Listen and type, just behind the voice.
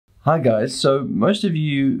Hi guys, so most of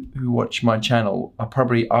you who watch my channel are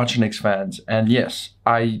probably Arch Linux fans, and yes,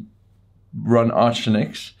 I run Arch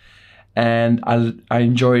Linux, and I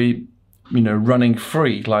enjoy running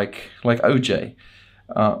free like OJ,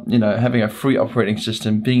 having a free operating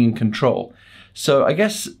system, being in control. So I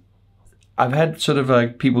guess I've had sort of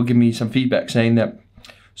like people give me some feedback saying that,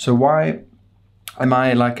 so why am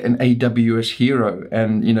I like an AWS hero?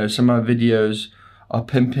 And some of my videos are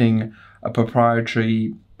pimping a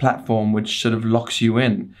proprietary platform which sort of locks you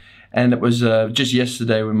in. And it was just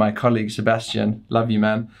yesterday when my colleague Sebastian, love you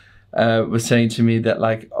man, was saying to me that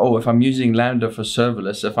like, oh, if I'm using Lambda for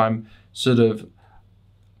serverless, if I'm sort of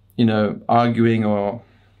arguing, or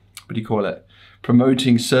what do you call it,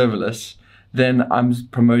 promoting serverless, then I'm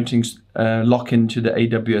promoting lock-in to the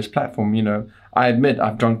AWS platform. I admit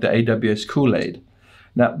I've drunk the AWS Kool-Aid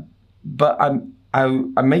now, but I'm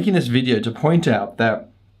making this video to point out that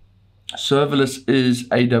serverless is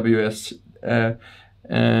AWS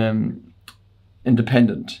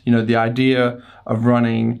independent. The idea of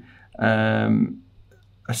running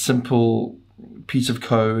a simple piece of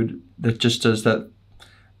code that just does that,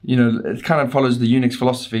 it kind of follows the Unix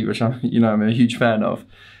philosophy, which I'm a huge fan of.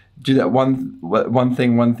 Do that one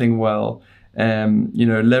thing well,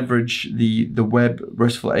 leverage the web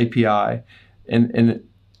RESTful API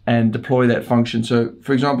and deploy that function. So,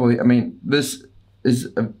 for example, this is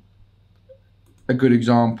a good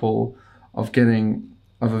example of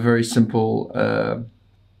a very simple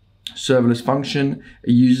serverless function.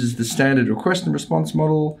 It uses the standard request and response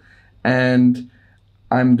model, and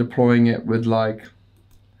I'm deploying it with like,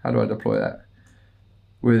 how do I deploy that?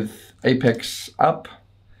 With Apex up,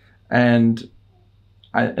 and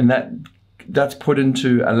that's put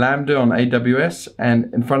into a Lambda on AWS,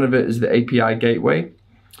 and in front of it is the API gateway,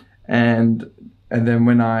 and then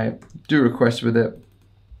when I do requests with it,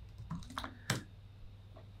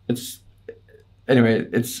 it's on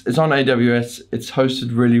AWS. It's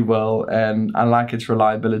hosted really well, and I like its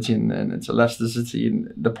reliability and its elasticity,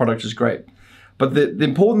 and the product is great. But the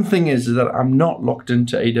important thing is that I'm not locked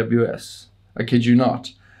into AWS. I kid you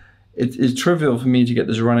not. It is trivial for me to get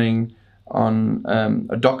this running on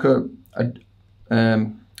a Docker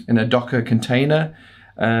in a Docker container.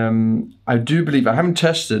 I do believe, I haven't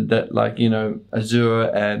tested that, like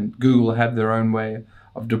Azure and Google have their own way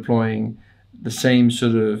of deploying the same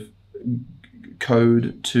sort of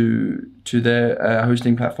code to their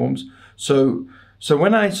hosting platforms. So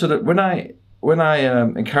when I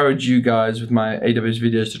encourage you guys with my AWS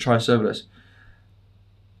videos to try serverless,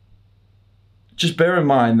 just bear in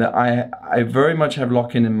mind that I very much have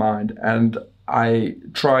lock-in in mind, and I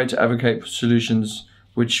try to advocate for solutions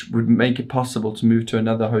which would make it possible to move to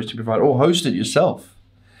another hosting provider or host it yourself.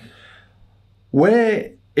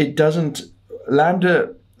 Where it doesn't,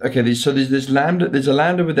 Lambda. Okay, so there's Lambda. There's a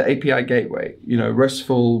Lambda with the API gateway,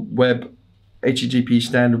 RESTful web HTTP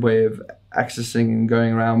standard way of accessing and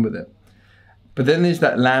going around with it. But then there's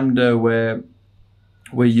that Lambda where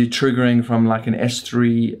you're triggering from like an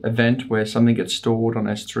S3 event where something gets stored on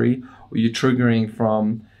S3, or you're triggering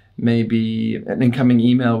from maybe an incoming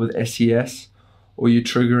email with SES, or you're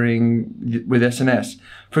triggering with SNS.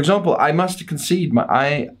 For example, I must concede,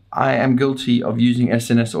 I am guilty of using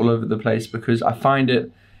SNS all over the place, because I find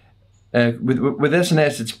it, with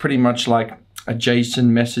SNS, it's pretty much like a JSON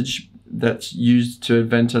message that's used to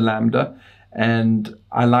event a Lambda, and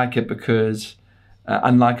I like it because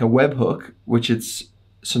unlike a webhook, which it's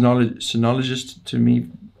synologist to me,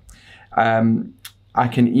 I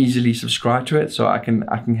can easily subscribe to it, so I can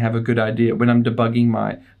have a good idea when I'm debugging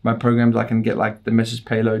my programs. I can get like the message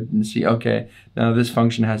payload and see, okay, now this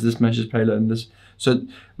function has this message payload and this. So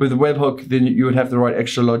with the webhook, then you would have to write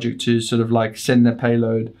extra logic to sort of like send the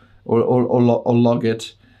payload or log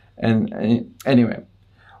it. And anyway,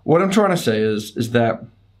 what I'm trying to say is that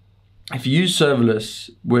if you use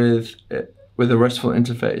serverless with a RESTful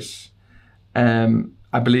interface,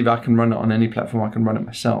 I believe I can run it on any platform. I can run it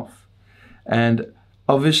myself. And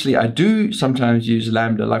obviously I do sometimes use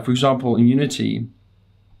Lambda. Like for example, in Unity,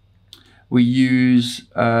 we use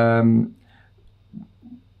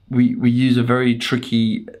we use a very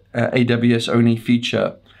tricky AWS only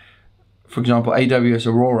feature. For example, AWS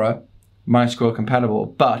Aurora, MySQL compatible,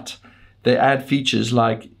 but they add features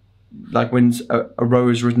like when a row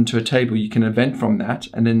is written to a table, you can event from that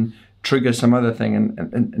and then trigger some other thing.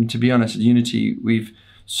 And to be honest, at Unity, we've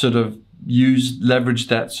sort of leveraged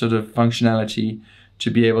that sort of functionality to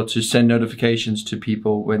be able to send notifications to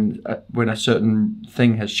people when a certain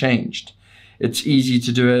thing has changed. It's easy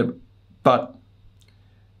to do it, but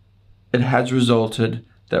it has resulted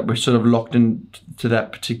that we're sort of locked into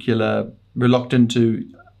that particular, we're locked into,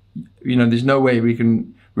 there's no way we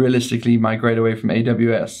can realistically migrate away from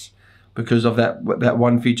AWS because of that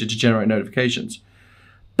one feature to generate notifications.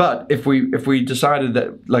 But if we decided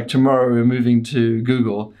that like tomorrow we're moving to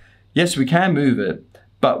Google, yes, we can move it,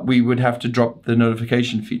 but we would have to drop the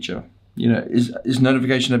notification feature. You know, is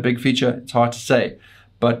notification a big feature? It's hard to say,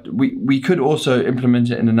 but we could also implement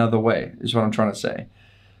it in another way, is what I'm trying to say.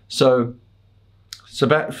 So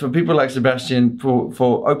for people like Sebastian,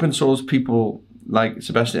 for open source people like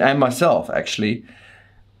Sebastian and myself, actually,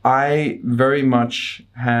 I very much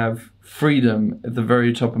have freedom at the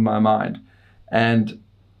very top of my mind. And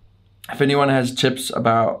if anyone has tips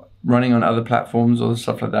about running on other platforms or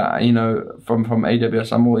stuff like that, you know, from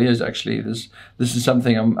AWS, I'm all ears actually. This is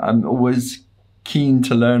something I'm always keen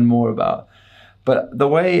to learn more about. But the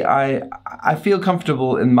way I feel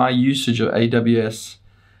comfortable in my usage of AWS,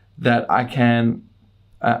 that I can,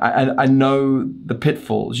 I know the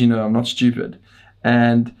pitfalls, you know, I'm not stupid.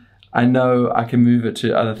 And I know I can move it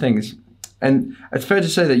to other things. And it's fair to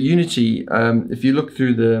say that Unity, if you look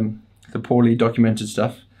through the poorly documented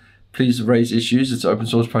stuff, please raise issues, it's an open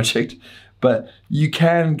source project, but you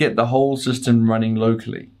can get the whole system running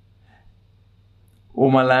locally. All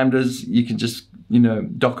my Lambdas, you can just, you know,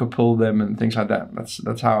 Docker pull them and things like that.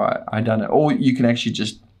 That's how I done it. Or you can actually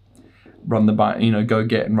just run the you know, go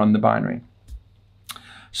get and run the binary.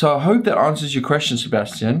 So I hope that answers your question,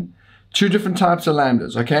 Sebastian. 2 different types of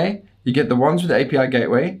Lambdas, okay? You get the ones with the API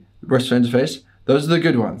gateway, RESTful interface. Those are the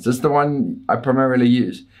good ones. That's the one I primarily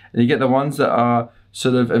use. And you get the ones that are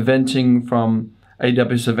sort of eventing from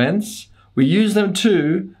AWS events. We use them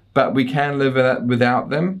too, but we can live without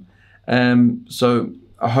them. So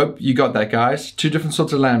I hope you got that, guys. 2 different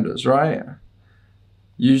sorts of Lambdas, right?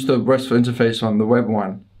 Use the RESTful interface one, the web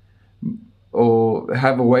one, or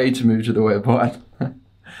have a way to move to the web one.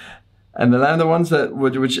 And the Lambda ones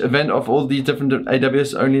which event off all these different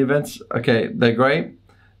AWS only events, okay, they're great,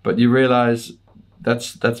 but you realize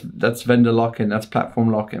that's vendor lock-in, that's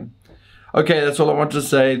platform lock-in. Okay, that's all I wanted to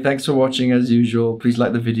say. Thanks for watching as usual. Please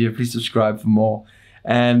like the video, please subscribe for more.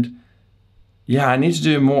 And yeah, I need to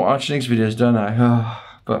do more Arch Linux videos, don't I? Oh,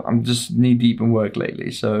 but I'm just knee deep in work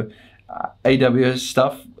lately. So AWS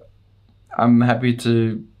stuff, I'm happy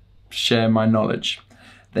to share my knowledge.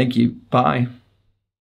 Thank you, bye.